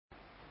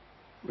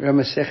We're on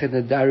Masechet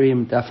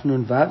Nedarim Daf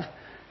Nun Vav,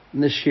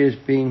 and this year is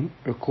being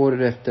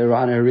recorded at the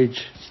Rana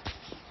Ridge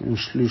in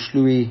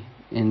Shlui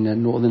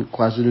in northern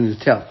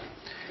KwaZulu-Natal.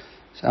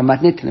 So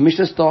Amatnit, the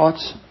Mishnah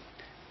starts,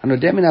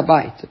 Anodem in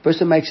Abayit. The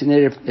person makes a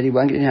neder that he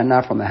won't get any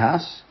hana from the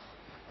house.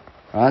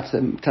 Right? So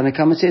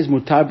Tanakama says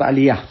Mutar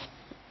Ba'aliyah.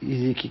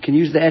 You can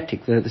use the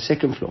attic, the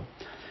second floor.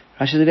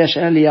 Rashi says Resh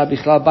Aliyah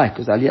Bichlal Bayit,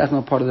 because Aliyah is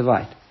not part of the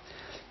Bayit.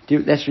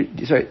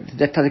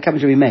 That Tanakama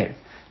is Rabbi Meir.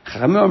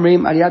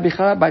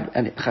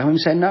 Chachamim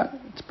say no,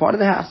 it's part of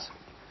the house,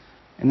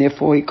 and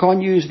therefore he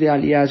can't use the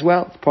aliyah as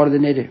well. It's part of the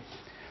neder.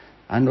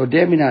 And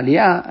noder min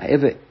aliyah,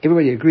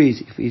 everybody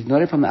agrees if he's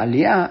not from the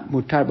aliyah,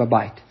 mutar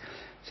b'bayit.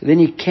 So then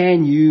he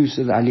can use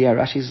the aliyah.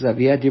 Rashi says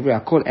aviyah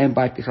divrei hakol and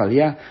bayit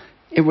b'chaliyah.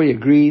 Everybody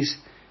agrees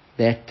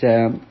that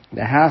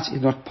the house is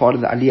not part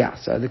of the aliyah.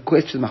 So the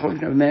question of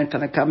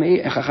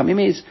Tanakama and Chachamim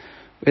is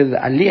whether the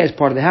aliyah is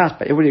part of the house,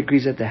 but everybody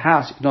agrees that the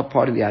house is not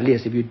part of the aliyah.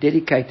 So if you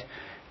dedicate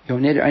your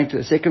neder only to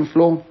the second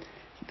floor,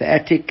 the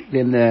attic,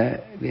 then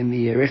the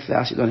rest of the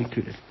house is not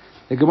included.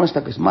 The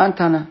Gemara is man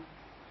Tana.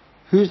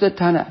 Who's the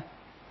Tana?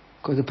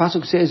 Because the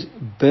pasuk says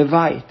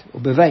bevait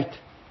or bevait.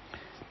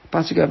 The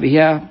pasuk over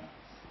here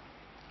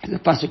is the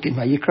pasuk in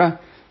Vayikra.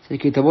 So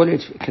kitavol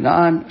et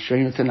Canaan,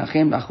 shrein noten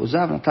lachem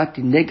lachuzav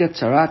natati nega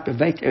tzarat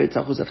bevait eretz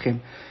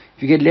achuzatchem.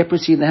 If you get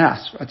leprosy in the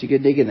house, right? You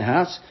get nega in the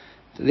house.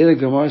 So there the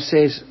Gemara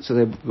says. So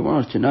the Gemara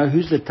wants to know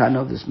who's the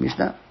Tana of this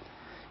Mishnah.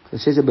 It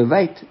says a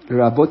bevait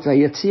l'rabot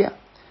v'yatzia,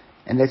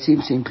 and that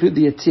seems to include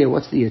the yatzia.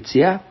 What's the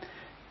yatzia?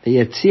 The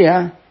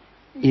yatzia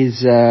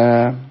is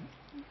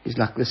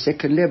like the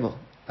second level,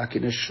 like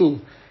in a shul.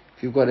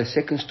 If you've got a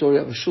second story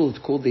of a shul, it's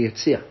called the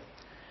yatzia.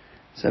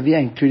 So we are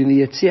including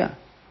the yatzia.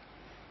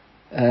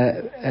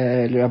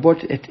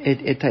 L'rabot et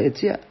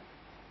yatzia.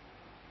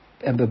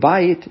 And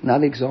bevait,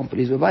 another example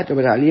is bevait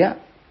rabot aliyah.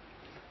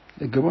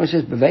 The Gemara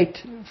says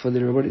bevait for the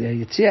rabot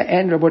yatzia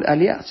and rabot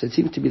aliyah. So it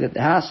seems to be that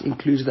the house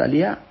includes the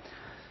aliyah.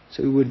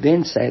 So we would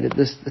then say that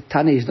the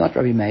Tani is not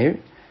Rabbi Meir,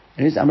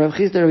 and it's Amrav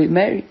Chizda Rabbi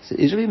Meir. So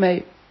it is Rabbi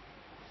Meir.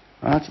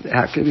 Right? So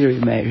how can it be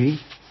Rabbi Meir?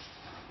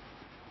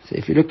 So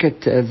if you look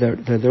at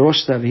the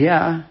Rosh Tav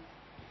here,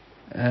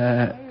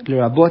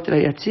 L'Rabot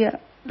L'Yatzia,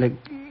 as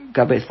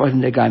far as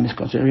the guy is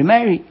concerned, Rabbi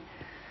Meir.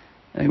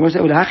 And he was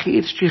like, well, Hachi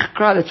Itz Trich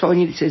Kra, that's all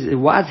he needs. He says,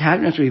 why is it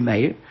not Rabbi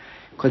Meir?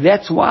 Because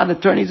that's why the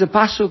Torah needs a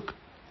pasuk.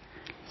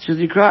 So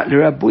the Kra,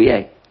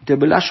 L'Rabuye, De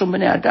Belashon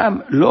B'nei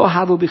Adam, Lo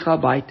Havu B'chal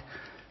Bait.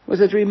 Was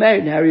it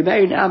remarried? Now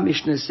remarried. Our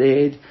Mishnah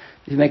said,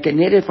 if you make a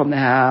neder from the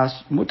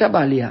house,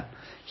 mutabaliyah.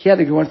 Here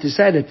they want to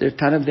say that the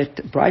ton of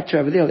that brighter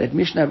over there, that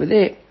Mishnah over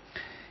there,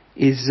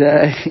 is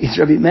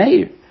Rabbi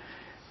Meir,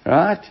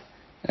 right?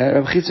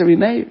 Rabbi Chitz Rabbi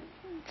Meir,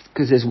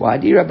 because there's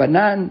wadi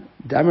Rabbanan,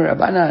 Damar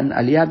Rabbanan,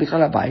 Aliyah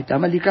B'chal Habayit,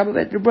 Damar Likra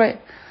B'vet Rebrei.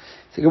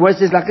 So Gemara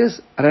says like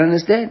this. I don't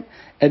understand.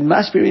 It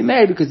must be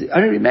remarried because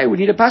only remarried we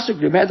need a pasuk.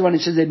 Remarried the one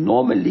that says that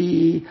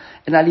normally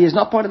an Aliyah is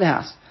not part of the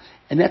house,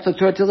 and that's what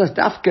Torah tells us.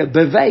 Dafka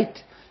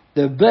beveit.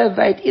 The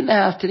bevait in the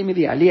house telling me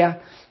the aliyah,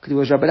 because it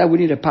was Rabbanan, we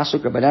need a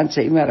pasuk. Rabbanan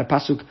say, even at a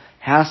pasuk,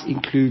 house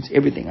includes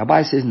everything.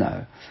 Abai says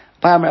no.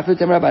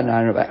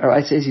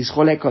 Abai says he's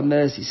cholek on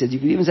this. He says you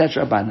can even say it's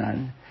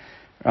Rabbanan,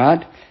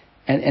 right?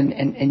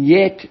 And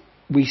yet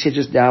we said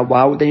just now,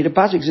 why would they need a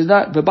pasuk? He says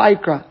no,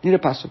 v'bayikra need a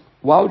pasuk.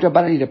 Why would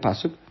Rabbanan need a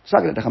pasuk?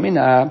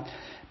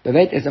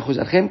 Bevait eretz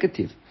achuzatchem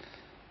ketiv,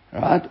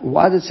 right?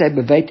 Why does it say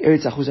bevait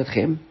eretz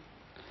achuzatchem?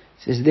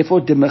 It says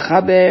therefore the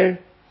mechaber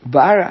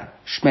bara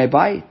shmei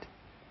bayit.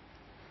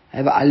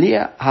 Have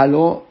aliyah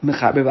halo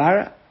mechaber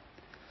bara.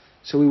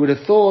 So we would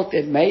have thought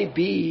that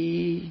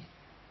maybe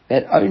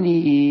that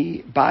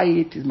only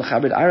bayit is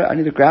mechaber bara,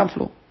 only the ground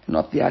floor,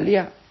 not the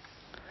aliyah.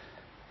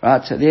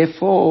 Right. So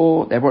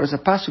therefore, they brought us a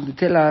pasuk to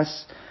tell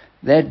us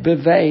that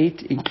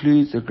bevait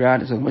includes the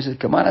ground. So it says,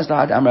 "Kamanas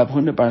lahad amar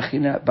Abhuna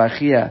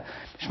barchia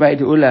shmei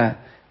deula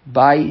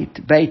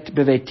bayit beit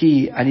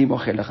beveiti ani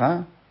mochel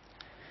lecha."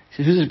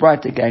 So who's this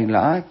bright going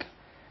like?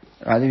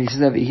 Right. Then he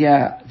says over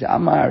here, the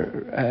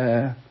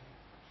amar.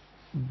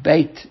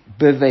 Beit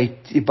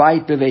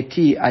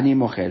beveiti ani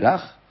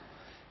mochelach,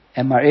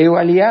 and mareu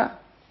aliyah,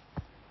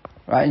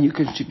 right? And you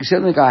can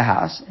sell the guy a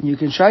house, and you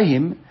can show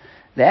him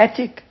the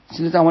attic.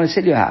 So I want to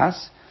sell you a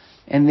house,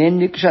 and then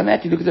you can show him the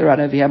attic. Look at the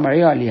run over here,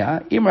 mareu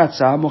aliyah.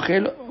 Imratza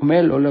mochel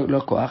omer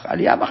lo koach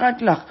aliyah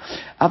b'chat lach.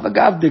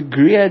 Avagav the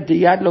gria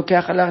the yad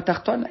lokeach alach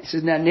tachtona. He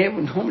says now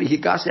normally you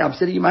guys say I'm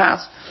selling you my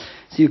house,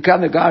 so you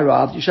come the guy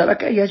arrives, you show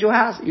okay, here's your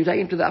house, you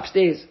take him to the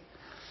upstairs.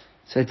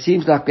 So it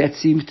seems like that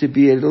seems to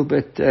be a little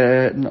bit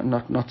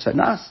not so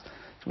nice.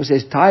 So it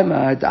says,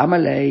 "Taima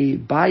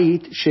amalei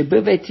bayit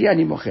shebeveti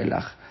ani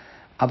mochelach,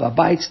 ava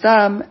bayit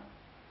stam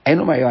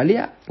eno mayo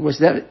aliyah." Was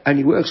that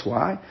only works?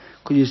 Why?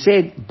 Because you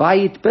said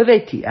bayit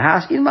beveti, a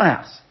house in my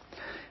house.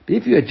 But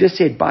if you had just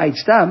said bayit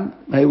stam,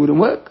 it wouldn't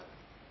work.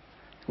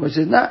 So it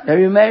says, "No,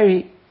 Rabbi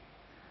Meir,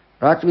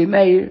 right? Rabbi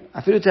Meir.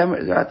 I feel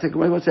right.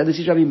 This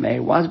is Rabbi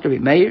Meir. Why is it Rabbi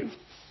Meir?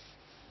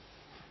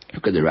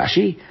 Look at the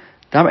Rashi.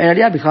 Tam en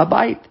aliyah b'chal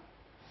bayit."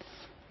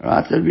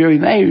 Right? The Rabbi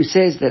Meir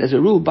says that as a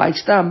rule, bait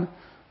stam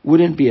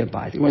wouldn't be a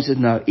bait. He says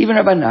no. Even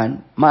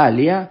Rabbanan,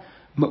 ma'aliyah,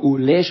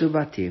 Ma'uleh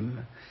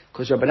Shuvatim.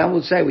 Because Rabbanan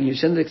would say, when you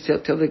tell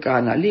the guy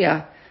an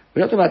aliyah,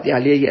 we're not talking about the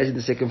aliyah he has in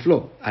the second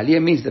floor.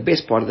 Aliyah means the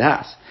best part of the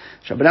house.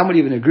 Rabbanan would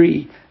even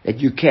agree that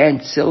you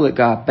can't sell the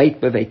guy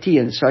beit beveiti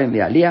and show him the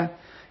aliyah.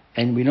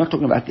 And we're not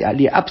talking about the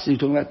aliyah upstairs,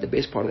 we're talking about the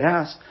best part of the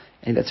house.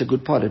 And that's a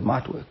good part, it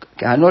might work.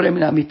 Okay, Hanore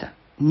min amita.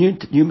 New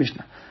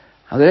Mishnah.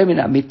 Hanore min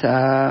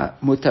amita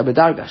mutar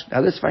bedargash. Now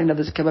let's find out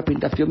this came up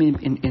in Daf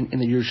Yomi in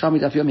the Yerushalmi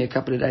Daf Yomi a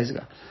couple of days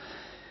ago.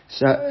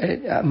 So,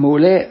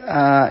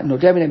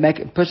 Nodem make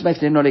a person makes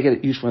them not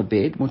get used from a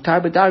bed.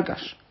 Mutar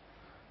bedargash.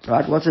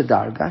 Right? What's a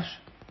dargash?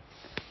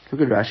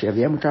 Look at Rashi over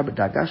here. Mutar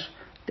bedargash.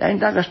 The ain't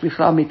dargash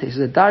bichral mita. So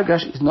the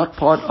dargash is not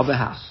part of a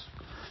house,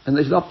 and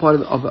it's not part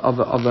of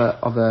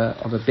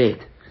a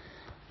bed.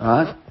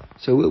 Right?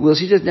 So we'll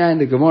see just now in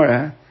the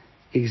Gemara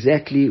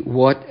exactly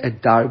what a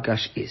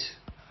dargash is.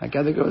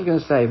 Okay, the Gemara is going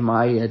to say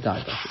my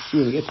dargash. See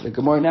when we get to the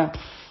Gemara now.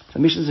 So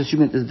Mishnah is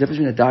assuming there's a difference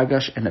between a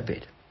dargash and a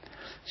bed.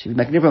 So if you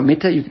make a different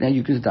mitta, you can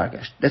use a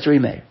dargash. That's what he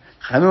made.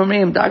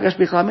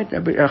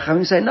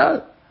 Chachamim say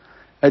no.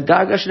 A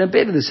dargash and a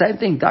bed are the same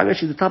thing.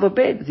 Dargash is the type of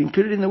bed. It's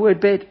included in the word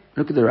bed.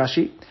 Look at the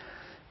Rashi.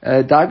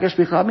 Dargash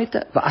bichal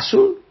mitta.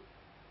 Va'asur.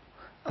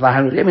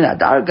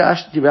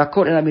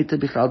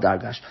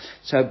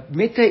 So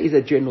mitta is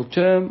a general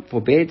term for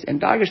beds, and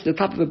dargash is the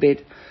type of a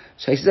bed.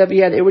 So he says over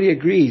here, everybody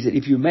agrees that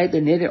if you made the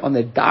neder on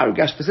the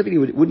dargash specifically,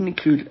 it wouldn't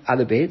include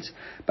other beds,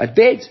 but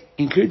beds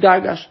include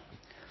dargash.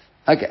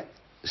 Okay,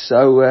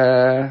 so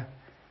okay,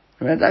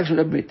 so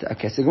the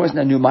Gemara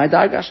now knew my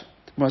dargash.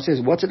 The Gemara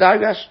says, what's a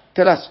dargash?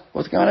 Tell us,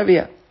 what's going on over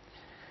here?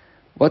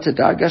 What's a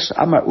dargash?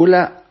 Amar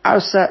ula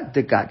arsa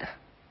de gada.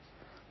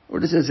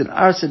 What is an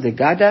arsa de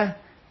gada?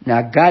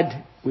 Now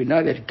gad, we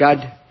know that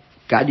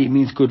gadi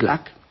means good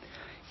luck.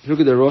 Look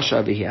at the Rosh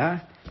over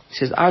here. It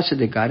says arsa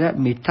de gada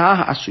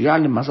mitah asuya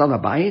lemazal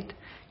habayit.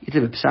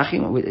 Yitav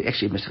b'psachim,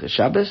 actually Masechet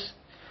Shabbos.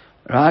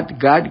 Right,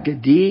 gad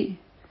gadi.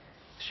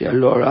 So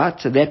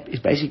that is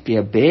basically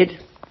a bed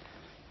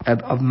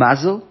of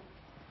mazel.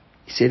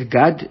 He said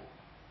gad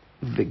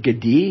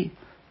gadi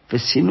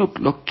v'sinuk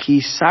lo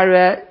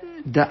kisara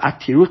da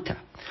atiruta.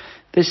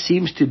 This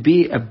seems to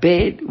be a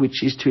bed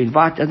which is to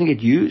invite, doesn't get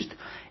used,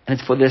 and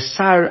it's for the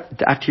sar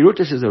the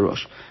atiruta, says the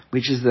Rosh,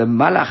 which is the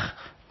malach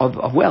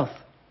of wealth.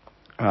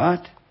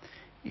 Right?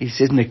 He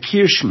says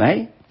nakir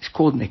shmei. It's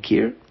called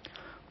nakir.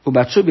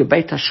 Umatzu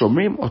b'beit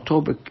hashomrim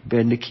oto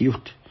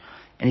b'nekiyut.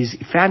 And he's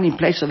found in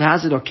places of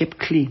houses that are kept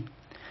clean.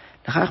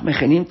 That's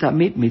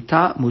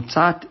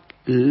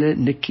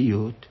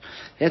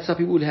how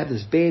people would have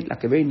this bed,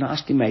 like a very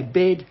nasty made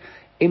bed,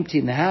 empty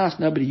in the house,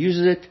 nobody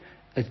uses it.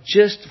 It's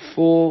just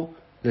for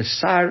the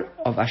sar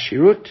of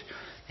Ashirut,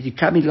 that you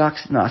come in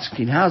nice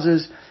clean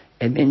houses,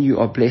 and then you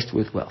are blessed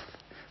with wealth.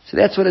 So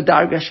that's what a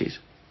dargash is.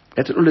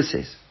 That's what Ula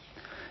says.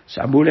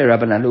 So Amule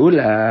Rabbanan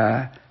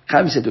Ula,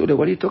 Chaim said to Ula,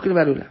 what are you talking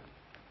about, Ula?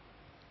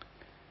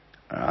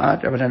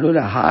 Alright, Rabbanan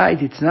Ula, hi,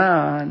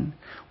 Ditznan.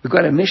 We've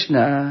got a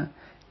Mishnah,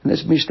 and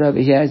this Mishnah over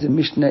here is a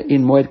Mishnah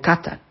in Moed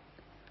Katan.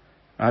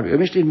 Right, a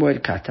Mishnah in Moed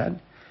Katan.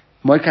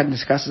 Moed Katan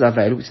discusses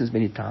Aveilut, which says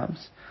many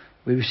times.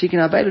 We were seeking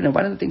Aveilut, and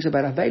one of the things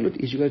about Aveilut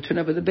is you've got to turn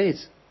over the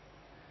beds.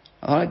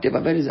 Alright,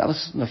 Aveilut is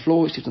on the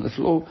floor, sits on the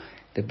floor.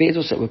 The beds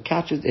also were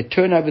couches, they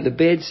turn over the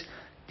beds,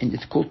 and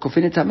it's called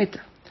Kofinet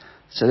Hamita.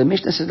 So the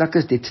Mishnah says like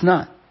this,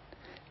 Ditznan.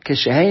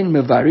 Keshehein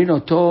mevarin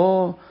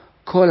oto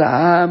kol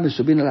ha'am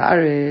mesubin al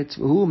haaretz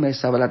v'hu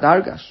mesav al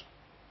dargash.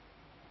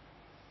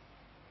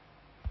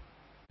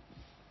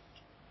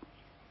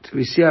 So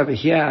we see over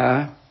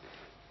here,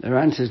 the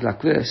Ran says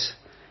like this.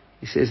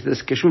 He says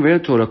this, Keshum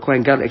Veren Torah,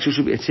 Kohen Gadol,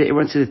 actually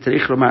everyone says the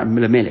Tzarich Lomar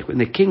Melamelech. When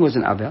the king was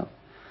in Avel,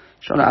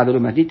 Shana Avel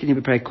Umadit didn't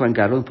prepare Kohen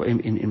Gadol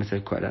in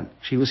Masechet Kohen.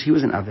 He was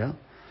in Avel.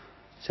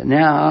 So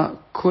now,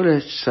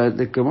 so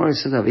the Gemara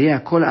says over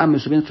here, Kol Am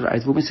Mesubin Torah,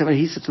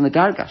 he sits on the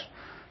Dargash.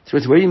 So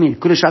what do you mean?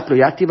 Kula Shat Lo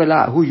Yati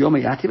V'la, Hu Yom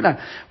Yati V'la.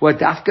 Well,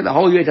 Dafka the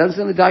whole year doesn't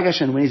sit on the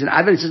Dargash, and when he's in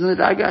Avel, he sits on the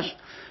Dargash.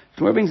 The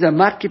Gemara brings a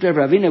Matkit of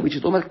Ravina, which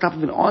is almost a type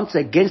of an answer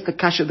against the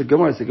Kasha of the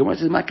Gemara. The Gemara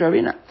says Matkit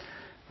Ravina.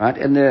 Right?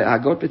 And the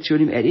Hagot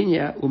Petzunim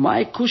Erinya,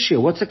 Umay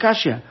Kushya, what's a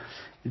Kasha?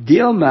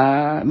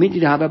 Dilma, Midi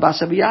Haba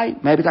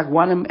Basabiyai, maybe like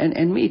one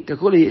and meat. The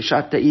Kuli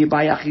Shatta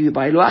Ibayachi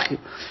Ibailuachi.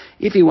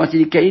 If he wanted,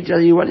 he can eat,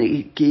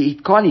 he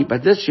can't eat,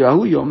 but this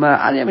Yahu Yom,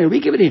 we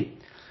give it him.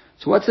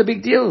 So what's the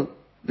big deal?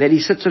 That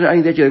he sits on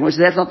that year.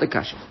 So that's not the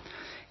Kasha.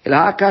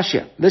 Ilaha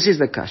Kasha. This is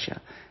the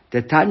Kasha.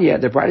 The Tanya,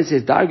 the Bride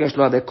says, Dargash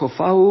Lo, the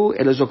Kofahu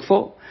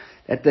Elazokfo.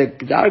 That the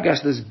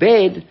Dargash, this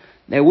bed,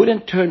 they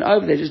wouldn't turn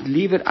over, they just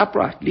leave it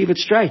upright, leave it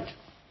straight.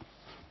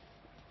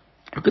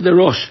 Look at the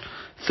Rosh.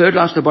 Third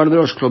last, the bottom of the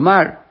Rosh.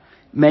 Klomar,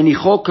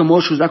 Menichol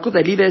Kamoshu Zakut,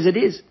 they leave it as it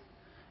is.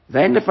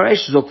 Vain the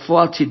Faresh Zokfo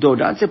al Tido,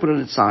 don't say put it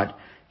on its side.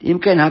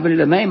 Imken Haveli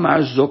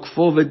Lameimar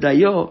Zokfo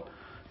V'dayo,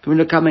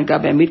 Tumino Kamen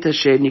Gabe Amita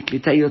She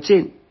Niklita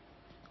Yotzin.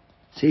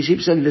 So you see,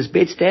 this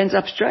bed stands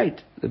up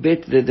straight. The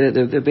bed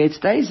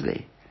stays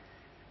there.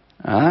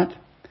 Alright?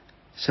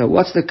 So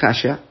what's the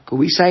kasha? Because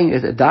we're saying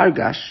that a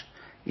dargash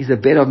is the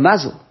bed of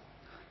mazel.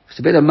 If it's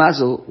a bed of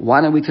mazel,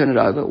 why don't we turn it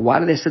over? Why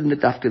do they sit in the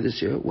dafka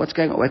this year? What's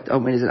going on?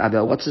 When is it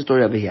Abel? What's the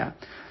story over here?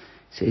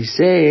 So he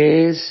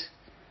says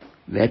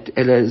that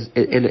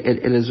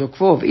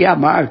Elazokvov,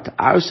 Iamart,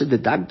 Arsa de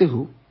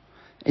Dagdahu,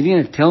 and you're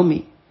going to tell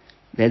me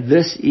that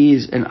this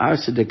is an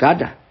Arsa de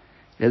Gada,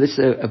 that this is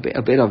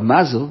a bit of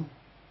mazel,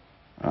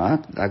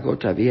 right?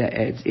 Dagotavia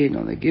adds in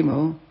on the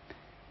Gimel.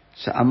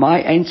 So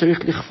Amai Ein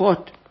Tzarich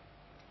Lichfot.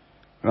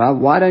 Right?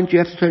 Why don't you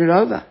have to turn it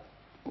over?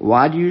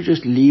 Why do you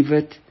just leave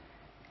it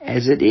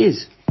as it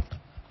is?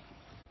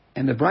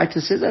 And the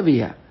Braita says over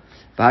here,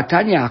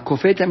 V'atanya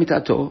kofeta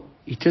mitato,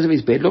 he tells of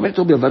his bed, lo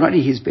metato but not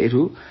only his bed,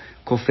 who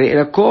kofeh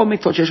elako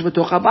mitot shesh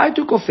b'toch habayit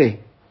hu kofeh.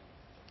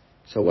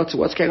 So what's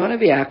going on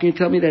over here? How can you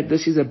tell me that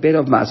this is a bed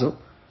of mazel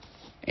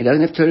and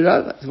doesn't have to turn it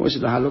over? The voice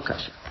is no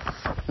kasha.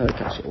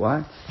 Why?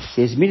 It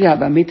says mila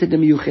b'mita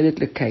demiyuchedet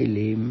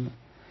lekeilim.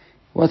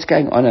 What's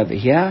going on over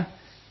here?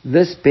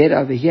 This bed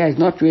over here is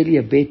not really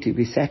a bed to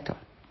be sat on.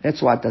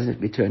 That's why it doesn't have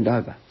to be turned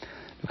over.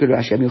 Look at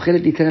Rashi.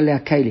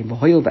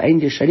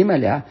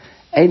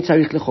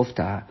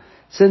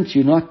 Since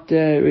you're not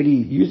really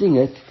using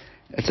it,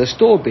 it's a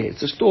store bed.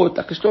 It's a store,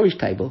 like a storage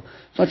table.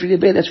 It's not really a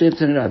bed. That's why you have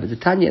to turn it over. The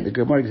Tanya, the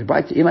Gemara is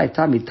bright.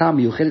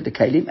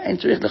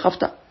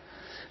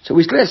 So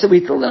we still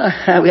we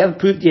haven't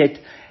proved yet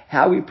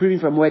how we're proving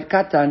from Moed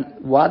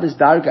Katan why this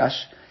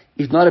Dargash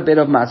is not a bed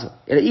of mazel.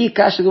 This is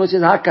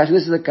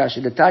the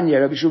kasha. The Tanya,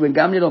 Rabbi Shimon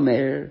ben Gamliel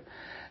Omer,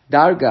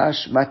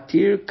 Dargash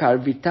matir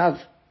karvitav,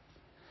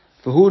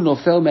 v'hu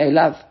nofel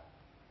me'elav.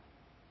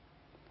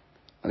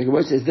 And the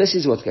Gemara says this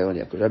is what's going on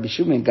here. Because Rabbi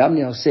Shimon ben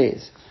Gamliel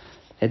says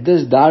that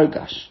this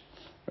Dargash,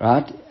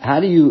 right? How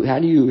do you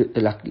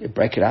like,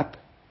 break it up?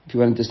 If you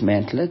want to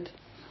dismantle it,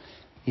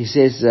 he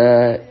says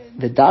the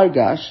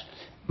Dargash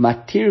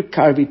matir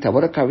karvitav.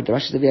 What a karvitav?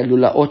 Rashi says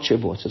lulaot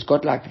shevot. So it's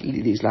got like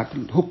these like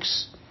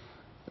hooks.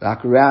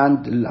 Like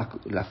round,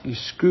 like you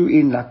screw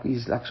in like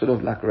these, like sort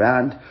of like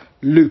round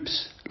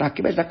loops. Like,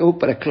 imagine like a hook,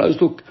 but a closed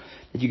hook.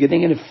 That you're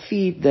then going to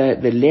feed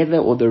the leather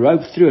or the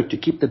rope through it to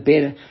keep the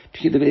bed.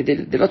 There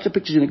are lots of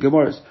pictures in the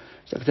Gemaras.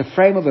 So it's the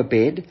frame of a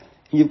bed.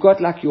 And you've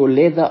got like your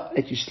leather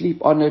that you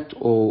sleep on it,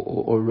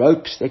 or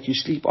ropes that you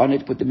sleep on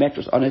it, put the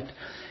mattress on it.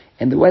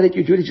 And the way that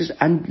you do it is just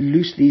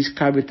unloose these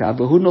karvita.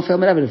 But who no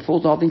film it and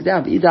folds all things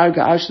down. The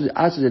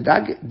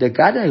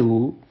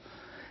gadahu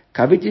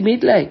karviti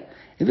midlay.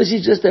 If this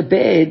is just a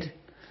bed,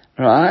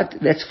 right,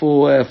 that's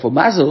for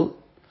mazel,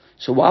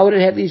 so why would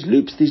it have these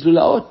loops, these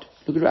lulaot?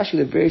 Look at Rashi,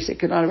 the very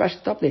second line of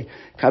Rashi, top there.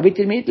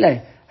 Kavitin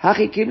mitle.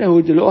 Hachi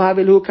kimnahu delo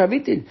havelu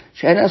kavitin.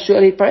 She'ena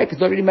su'ali parek.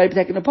 It's not really made to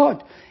be taken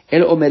apart.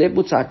 Elo omeret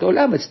butzat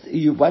olam.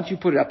 Once you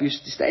put it up, you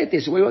stay there.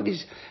 So you're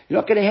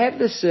not going to have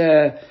this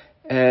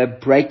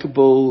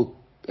breakable,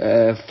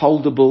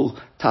 foldable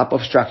type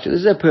of structure.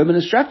 This is a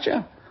permanent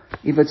structure.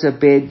 If it's a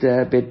bed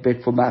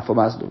for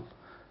mazel.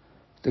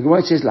 The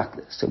Gemara says like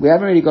this. So we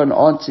haven't really got an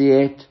answer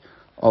yet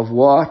of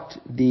what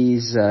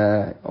this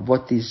bed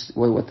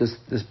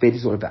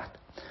is all about.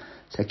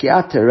 So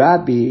Kiata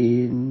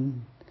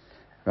Rabin,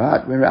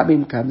 right? When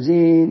Rabin comes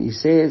in, he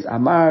says,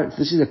 Amar,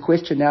 this is a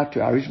question now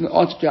to our original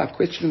answer to our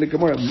question in the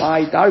Gemara,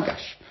 my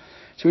Dargash.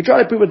 So we try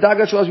to prove what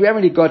Dargash was, we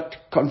haven't really got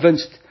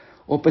convinced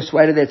or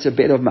persuaded that it's a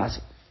bed of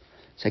mazel.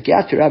 So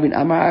Kiata Rabin,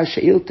 Amar,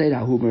 She'ilte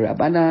Nahu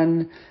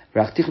Mirabanan,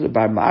 Rav Tichel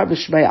bar Mar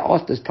b'Shmei, I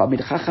asked this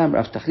Talmid Chacham,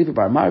 Rav Tachlif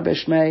bar Mar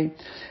b'Shmei,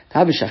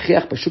 Tav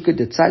Shachiach b'Shukah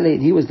Detzaleh,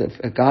 and he was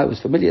a guy who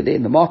was familiar there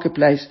in the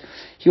marketplace.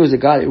 He was a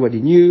guy that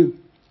everybody knew.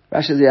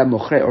 Rashi Zeh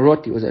Mochrei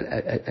Orot, he was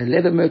a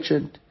leather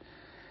merchant,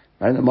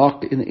 right in the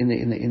market,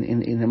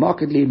 in the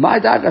market. My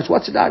Dargash,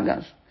 what's a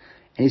Dargash?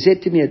 And he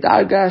said to me, a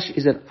Dargash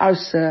is an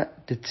Arsa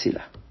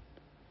Detzila.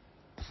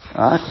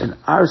 Right? An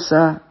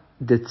Arsa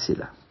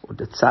Detzila, or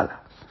Detzala.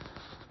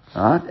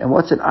 Right? And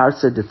what's an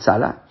Arsa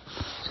Detzala?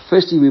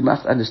 Firstly, we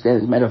must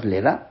understand it's made of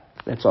leather.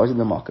 That's always in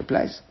the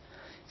marketplace.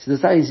 So the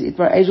study is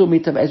itmar ezu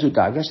mitav ezu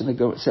dargash, and they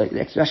go. So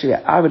it's actually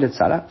arved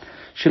tzala.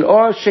 Shel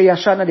or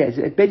sheyashana there. It's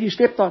a bed you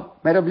slept on,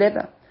 made of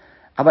leather.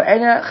 Aber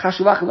eine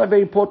chashuvach, not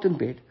very important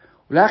bed.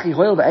 Ulachi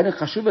hoil ve'ene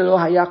chashuv lo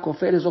haya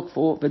kofer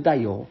zokfo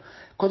v'dayo.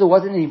 Because it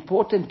wasn't an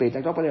important bed,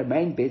 like not one of the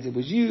main beds. It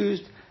was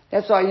used.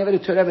 That's why you never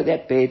turn over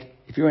that bed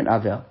if you're an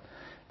avel.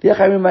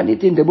 V'yachamim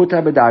manitin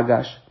demutar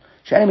bedargash.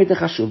 She'ene mita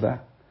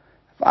chashuva.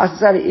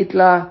 V'astzari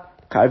itla.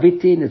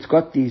 Karvitin, it's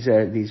got these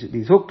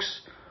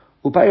hooks.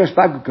 Upay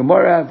Rashbag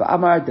Gemara,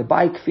 V'amar, the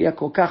bike, Fia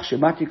Kokach,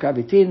 Shemati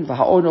Karvitin,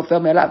 V'ha'on ofel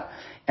me'elav.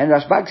 And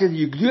Rashbag says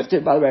you do have to,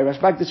 by the way,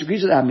 Rashbag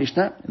disagrees with our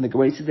Mishnah, and the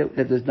Gemara says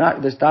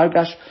that this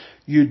Dargash,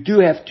 you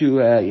do have to,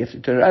 you have to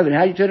turn it over. And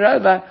how do you turn it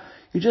over?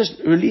 You just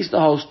release the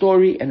whole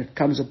story, and it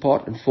comes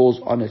apart and falls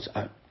on its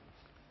own.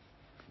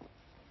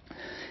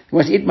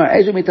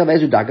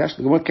 The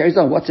Gemara carries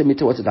on, what's a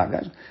mitzvah, what's a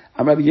Dargash?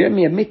 I'm Rabbi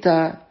Yirmiyah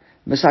mitzvah,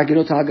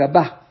 Mesaginot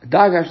al-Gabah.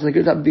 Dargash was a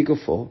good up bigger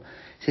form.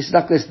 So it's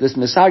like this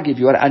Mesagi, if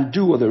you want to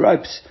undo all the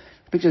ropes.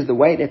 Pictures the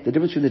way that the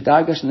difference between the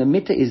Dargash and the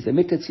Mittah is, the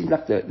Mittah, it seems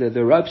like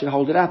the ropes that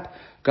hold it up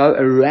go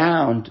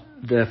around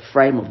the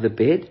frame of the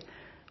bed,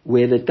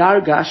 where the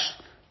Dargash,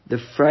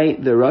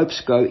 the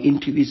ropes go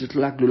into these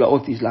little like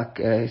lulaot,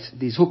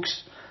 these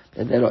hooks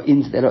that are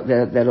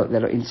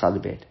inside the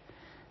bed.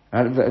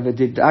 Right?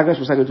 The Dargash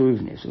was like a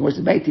derivatives. What's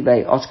the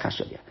Beitivei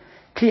Oskashaya?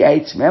 Kli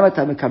eitz,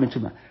 me'amatam becoming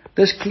tuma.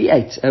 This kli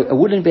eitz, a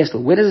wooden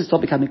vessel, where does it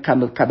stop becoming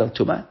kabel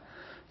tuma?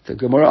 The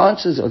Gemara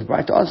answers, or the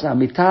Braita answers,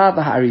 Mitah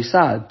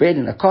v'harisa, bread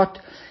in a cot,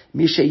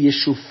 mishe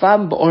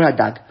yeshufam b'or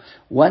hadag.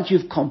 Once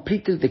you've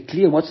completed the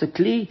kli, and what's the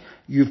kli?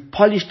 You've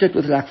polished it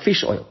with like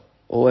fish oil,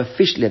 or a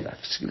fish leather,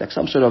 like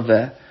some sort of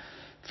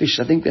fish.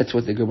 I think that's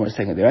what the Gemara is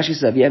saying. The Rashi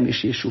says,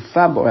 mishe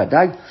yeshufam b'or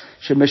hadag,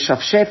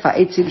 shemeshafshef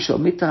ha'etzim shel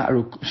mitah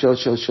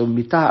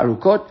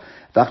arukot,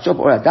 v'achshov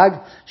or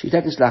hadag, so you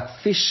take this like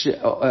fish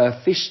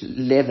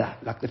leather,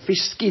 like the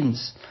fish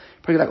skins,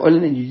 put it like oil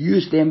in, and you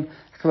use them,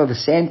 of a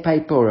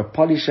sandpaper or a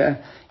polisher,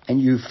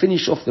 and you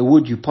finish off the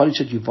wood, you polish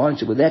it, you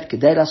varnish it with that, to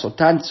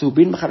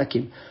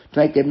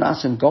make them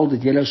nice and golden,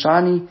 yellow,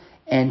 shiny,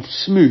 and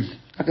smooth.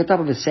 Like a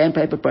type of a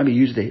sandpaper, maybe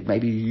you use the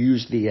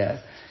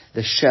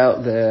shell,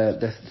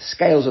 the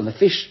scales on the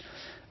fish.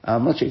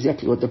 I'm not sure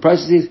exactly what the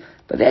process is,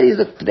 but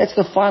that's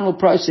the final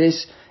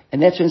process,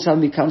 and that's when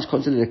something becomes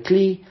considered a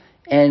kli,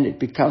 and it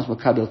becomes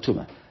makabel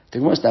tuma. The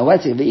Gemara says,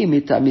 what's it?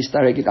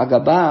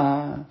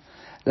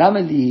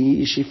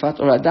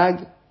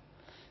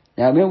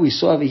 Now remember we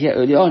saw over here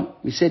earlier on,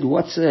 we said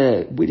what's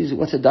a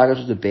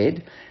dargash of the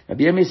bed.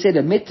 Rabbi Yirmiyah said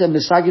a mitzvah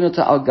mesaginota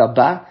al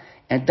gaba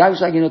and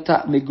dargash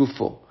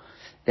megufo.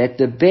 That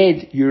the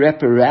bed you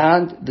wrap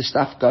around, the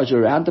stuff goes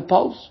around the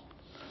poles,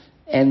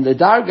 and the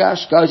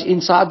dargash goes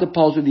inside the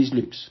poles with these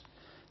loops.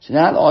 So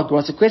now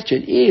what's the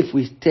question? If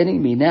we're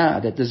telling me now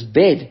that this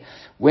bed,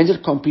 when's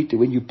it completed?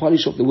 When you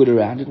polish off the wood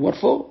around it, what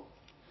for?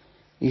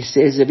 He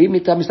says, why don't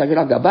you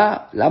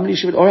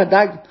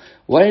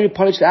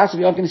polish the outside?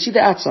 You're not going to see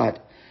the outside.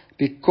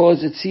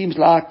 Because it seems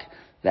like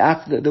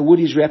the wood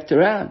is wrapped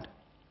around.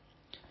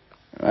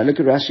 Right, look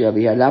at Rashi over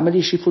here.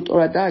 Lamali shifut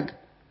or adag.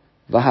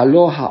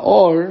 V'halo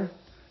ha'or.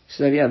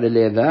 So over here, the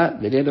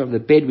leather of the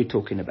bed we're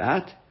talking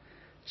about.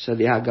 So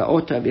the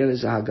hagaot over here,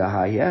 there's a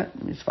hagaha here.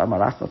 It's far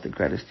not the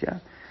greatest here.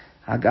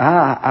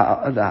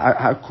 Hagaha, the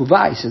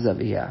arkuvah, says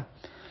over here,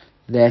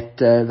 that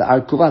the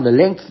arkuvah, the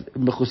length,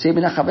 mechusei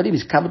min ha'chavadim,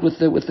 is covered with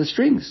the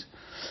strings.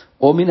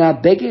 Or mina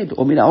beged,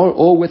 or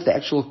with the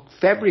actual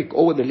fabric,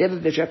 or with the leather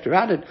that's wrapped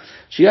around it.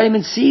 So you don't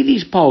even see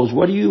these poles.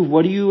 What are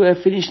you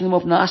finishing them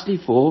off nicely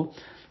for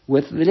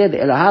with the leather?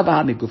 Elahava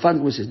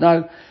ha'migufan says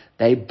no.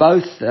 They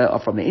both are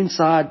from the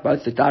inside,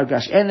 both the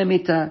dargash and the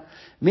mita.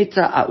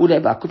 Mita a'ule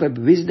ba'akufa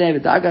b'vizne, the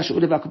dargash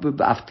a'ule ba'akufa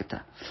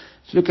b'afkata.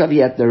 So look over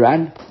here at the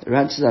Ran. The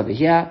Ran says over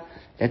here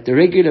that the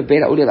regular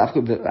bed a'ule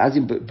ba'akufa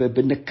b'azim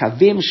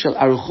b'nekavim shel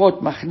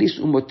aruchot machnis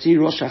umotzi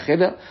rosh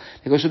ha'chever.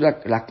 They go sort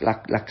of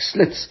like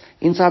slits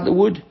inside the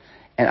wood,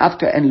 and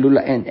after and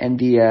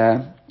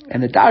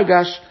the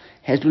dargash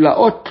has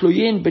lulaot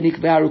kluyin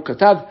benikve'aru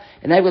katav,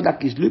 and they've got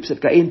like these loops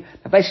that go in.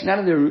 But basically,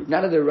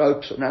 none of the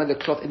ropes or none of the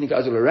cloth, anything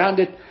goes all around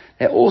it.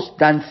 They're all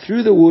done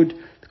through the wood.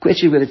 The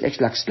question is whether it's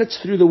actually like slits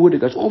through the wood,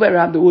 it goes all the way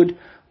around the wood,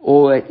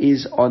 or it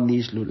is on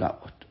these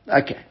lulaot.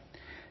 Okay,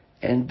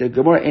 and the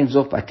Gemara ends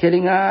off by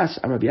telling us,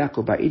 Am Rabbi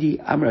Yaakov Ba'idi,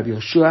 Am Rabbi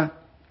Yoshua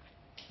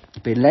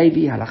ben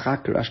Levi halacha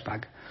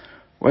kerashbag.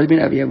 What does it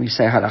mean over here when we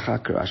say halacha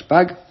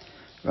kerashbag?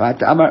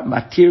 Right, Amar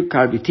matir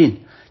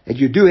karbitin, that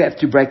you do have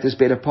to break this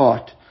bed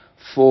apart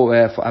for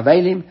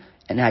avelim,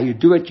 and how you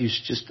do it, you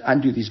just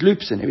undo these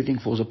loops and everything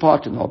falls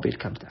apart and the whole bed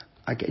comes down.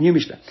 Okay, new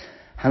Mishnah.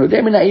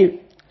 Hanodem in ear,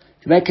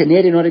 to make a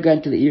net in order to go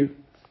into the ear.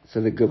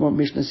 So the Gemara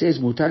Mishnah says,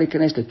 Mutari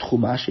kanes the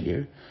tchuma shel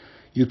ear.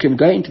 You can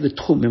go into the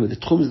tchum. Remember, the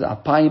tchum is the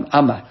apayim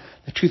amma,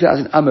 the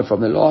 2,000 amma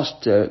from the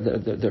last,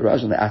 the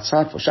rows on the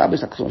outside for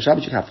Shabbos. Like on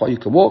Shabbos, how far you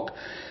can walk.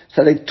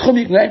 So the tchum,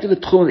 you can go into the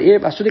tchum of the ear,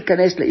 but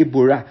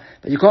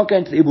you can't go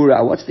into the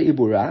ibura. What's the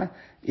ibura?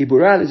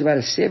 Ibura is about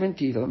a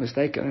 70, if I'm not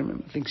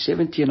mistaken, I think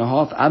 70 and a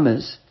half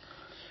ammas,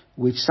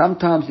 which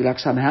sometimes they're like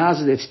some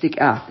houses that stick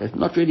out. It's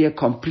not really a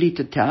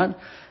completed town,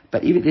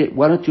 but even there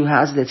one or two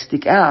houses that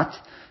stick out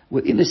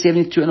within the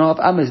 72 and a half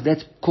ammas,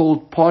 that's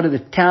called part of the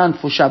town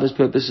for Shabbos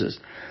purposes.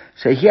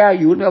 So here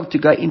you wouldn't be able to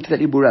go into that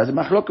ibura. The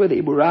machlok with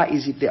the ibura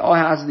is if there are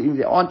houses, if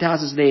there aren't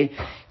houses there,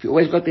 if you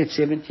always got that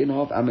 70 and a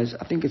half ammas,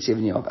 I think it's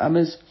 70 and a half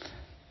ammas.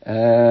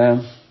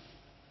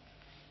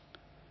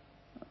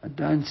 I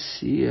don't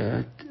see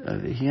it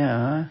over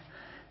here.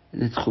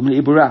 It's Chum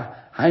Ibura.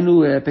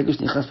 Hainu Pegus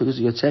Nichas Pegus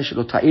Yotzeh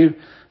Shelo Ta'ir.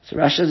 So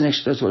Rashi doesn't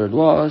actually tell us what it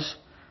was,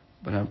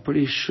 but I'm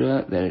pretty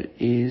sure that it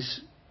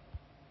is.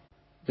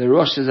 The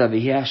Rosh says over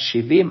here,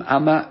 Shivim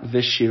Amma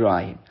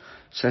Veshirayim.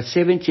 So it's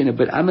 70 and a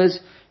bit ammas.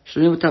 So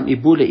he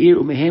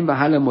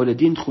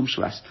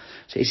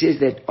says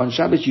that on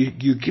Shabbos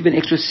you give an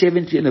extra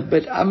 70 and a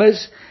bit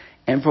ammas,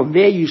 and from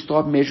there you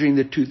start measuring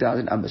the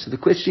 2,000 ammas. So the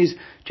question is, do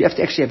you have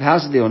to actually have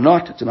houses there or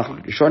not? It's a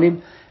machlok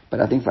rishonim,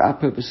 but I think for our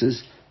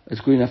purposes,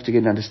 it's good enough to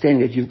get an understanding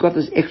that you've got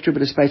this extra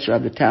bit of space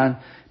around the town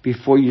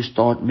before you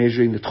start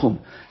measuring the tchum.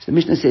 So the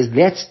Mishnah says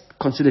that's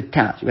considered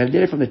town. So you have to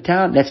get it from the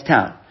town, that's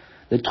town.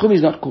 The tchum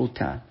is not called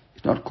town.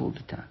 It's not called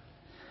the town.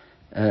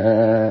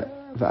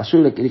 But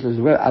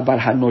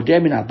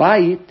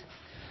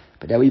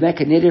that we make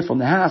a neder from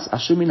the house,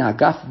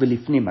 agaf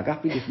v'lifnim.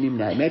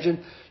 Now imagine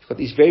you've got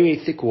these very, very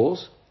thick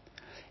walls,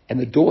 and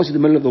the door is in the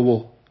middle of the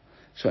wall.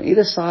 So on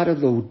either side of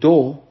the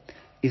door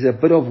is a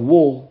bit of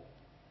wall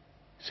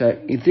So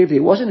if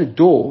there wasn't a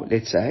door,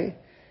 let's say,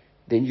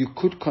 then you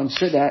could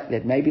consider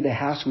that maybe the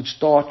house would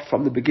start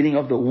from the beginning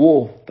of the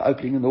wall, the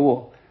opening in the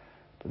wall.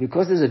 But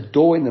because there's a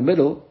door in the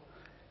middle,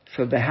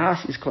 so the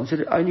house is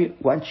considered only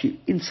once you're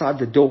inside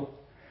the door.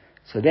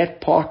 So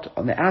that part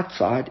on the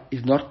outside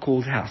is not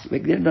called house.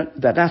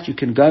 That house you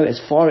can go as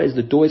far as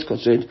the door is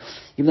concerned,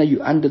 even though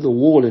you're under the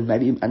wall and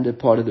maybe under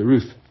part of the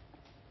roof.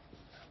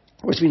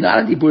 Where do you know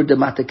that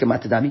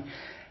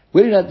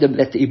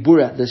the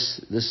ibura,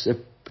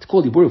 it's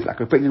called ibura, like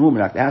a pregnant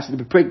woman, like the house is a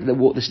bit pregnant, the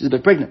wall, this is a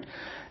bit pregnant.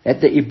 That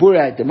the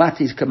ibura, the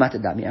mata is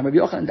kamatadami. And Rabbi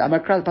Yochanan, the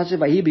Amakral, Pasuk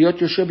Vahi b'yot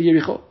Yoshua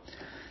b'Yericho.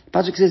 The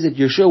Pasuk says that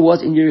Yoshua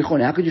was in Yericho.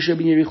 Now, how could Yoshua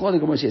be in Yericho? The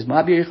Gemara says,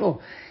 Ma b'Yericho.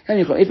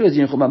 If it was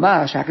Yericho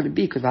mamash, how could it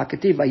be? Because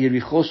Hakativ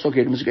Yericho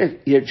soger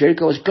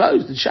Jericho was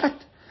closed and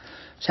shut.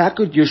 So how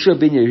could Yoshua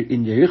be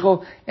in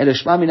Yericho? And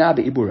Shema mina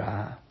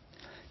be'ibura.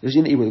 It was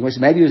in the ibur.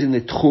 Maybe it was in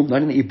the tchum,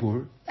 not in the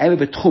ibur. Maybe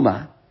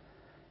betchuma.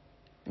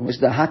 It was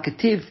the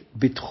Hakativ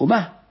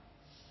betchuma.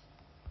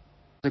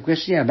 The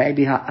question, yeah,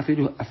 maybe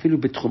afilu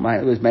betchuma.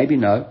 It was maybe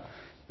no.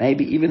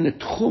 Maybe even the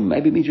tchum.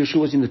 Maybe means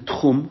Yoshua was in the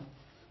tchum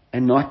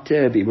and not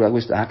be'ibur. It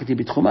was the Hakativ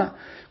betchuma.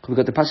 Because we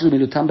got the pasuk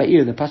midotam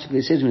ba'ir. The pasuk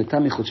that says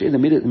midotam mechutz the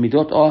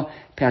midot are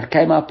per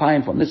kaima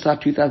pine from this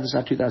side 2,000, this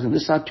side 2,000,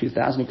 this side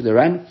 2,000. Look at the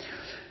run.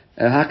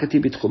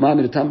 Hakativ betchuma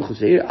midotam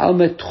mechutz al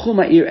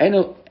metchuma ir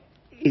eno.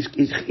 Is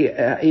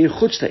ear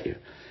chutz the ear.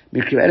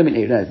 The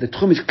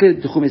tchum is clear.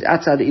 The tchum is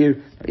outside the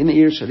ear, not in the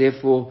ear. So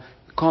therefore,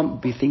 you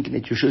can't be thinking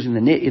that Yeshua is in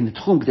the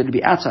tchum, because it would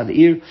be outside the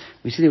ear.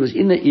 We say it was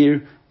in the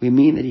ear. We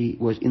mean that he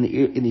was in the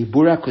ear, in the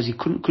ibura, because he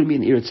couldn't be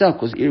in the ear itself,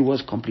 because the ear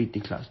was completely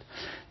closed.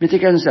 But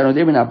if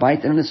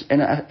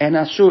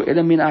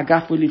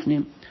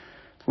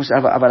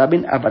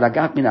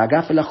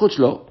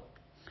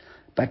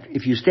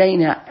you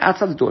stay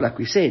outside the door, like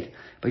we said,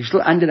 but you're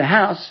still under the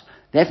house,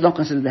 that's not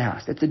considered the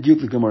house. That's the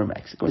duke the Gemara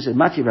makes. The Gemara says,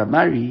 Mati Rav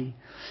Mari,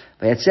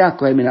 Vayatzeh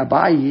HaKohen min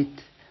habayit,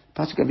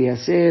 Pasuk Aviyah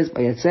says,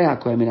 Vayatzeh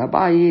HaKohen min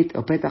habayit,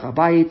 Opetach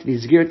habayit,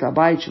 Vizgir et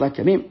habayit, Shvat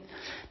Yamim.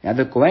 Now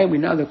the Kohen, we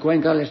know the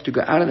Kohen Gadol has to go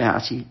out of the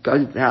house. He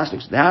goes into the house,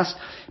 looks at the house,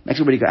 makes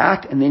everybody go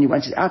out, and then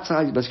once he's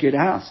outside, he must secure the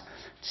house.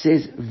 It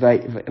says,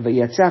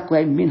 Vayatzeh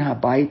HaKohen min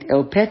habayit,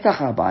 El Petach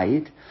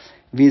habayit,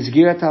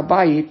 Vizgir et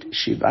habayit,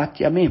 Shvat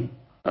Yamim.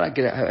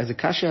 As a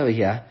kasha over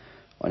here,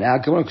 on our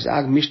Gemara, because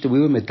our Mishnah, we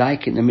were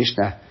medaik in the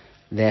Mishnah,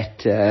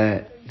 that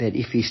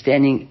if he's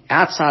standing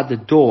outside the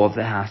door of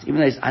the house, even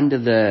though he's under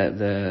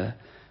the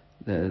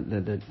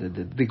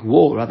big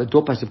wall, right, the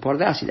doorpost is part of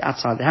the house, he's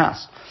outside the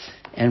house.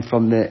 And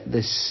from the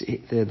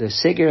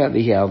seger over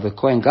here of the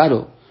Kohen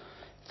Gadol,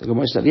 the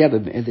Gemara says, yeah,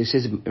 but it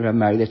says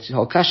Mary, that's the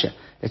whole kasha.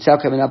 That's how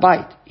come in a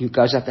bite. He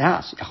goes out the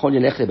house. Can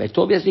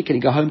he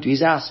go home to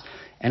his house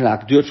and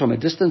like do it from a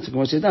distance? The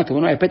Gemara says, no,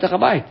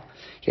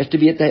 he has to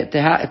be at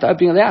the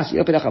opening of the house.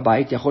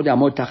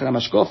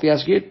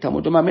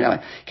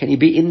 Can he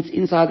be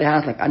inside the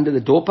house, like under the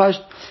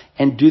doorpost,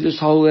 and do this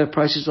whole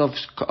process of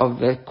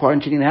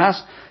quarantining the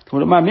house? The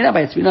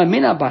Gemara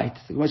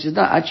says,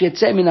 no,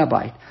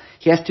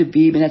 he has to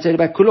be he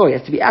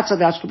has to be outside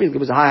the house completely. It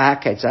was a high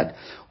ketzad.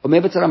 Or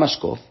maybe it's a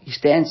mashkof. He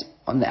stands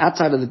on the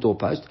outside of the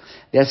doorpost.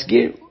 There's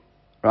gear.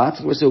 Right?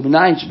 So if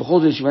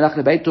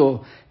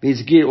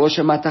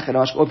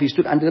he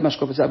stood under the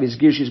mashkof itself, his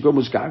gear, she's go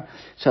muskar.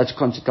 So it's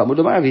considered Talmud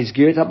Omar, his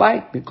gear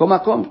tabai,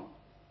 makom.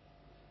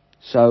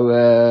 So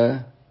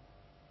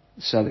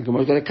the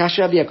Gemara got a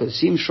kasha avia, because it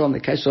seems from the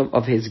case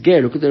of his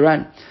gear. Look at the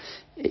run.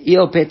 If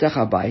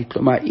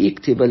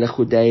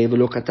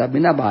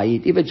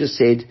it just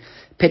said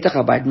petach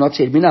habayit, not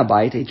said min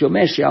habayit, it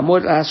yomer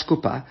she'amod al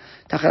haskupa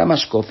tachar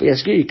mashkof.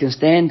 Yes, you can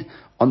stand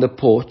on the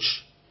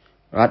porch,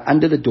 right,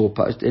 under the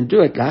doorpost, and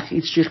do it. Lach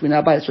it's shich min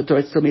habayit. So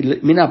it's still min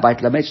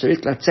habayit. Lamed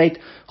tzarich latzeit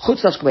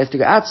chutz haskupa, has to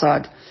go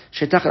outside.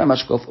 Shetachar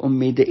mashkof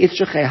umid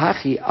itzchei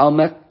hachi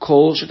alma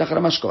kol shetachar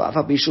mashkof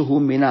afa bishu hu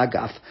min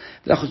agaf.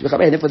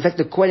 Therefore, in fact,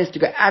 the Kohen has to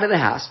go out of the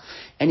house,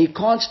 and he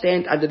can't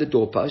stand under the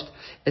doorpost.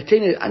 The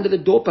thing is, under the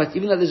doorpost,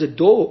 even though there's a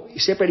door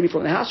separating me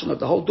from the house or not,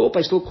 the whole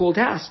doorpost is still called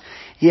house.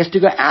 He has to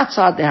go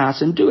outside the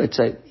house and do it.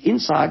 So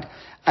inside,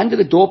 under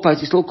the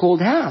doorpost, is still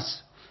called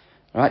house,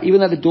 right?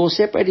 Even though the door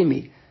separating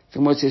me. The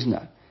Gemara says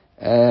no.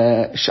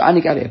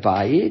 Sha'anik avei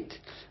bayit,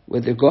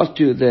 with regard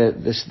to the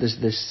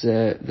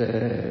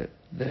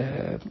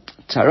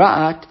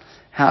tzaraat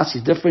house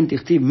is different.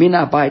 Dichtiv min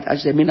habayit, I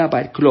say min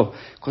habayit klo,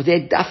 because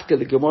they dafka,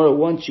 the Gemara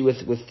wants you with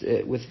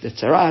the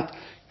tzaraat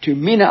to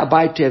min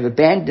habayit, to have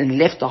abandoned,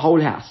 left the whole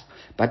house.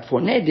 But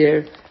for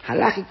neder,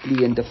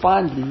 halachically and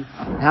definedly,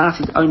 the house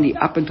is only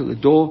up until the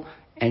door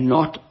and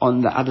not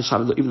on the other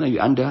side of the door, even though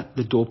you're under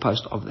the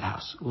doorpost of the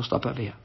house. We'll stop over here.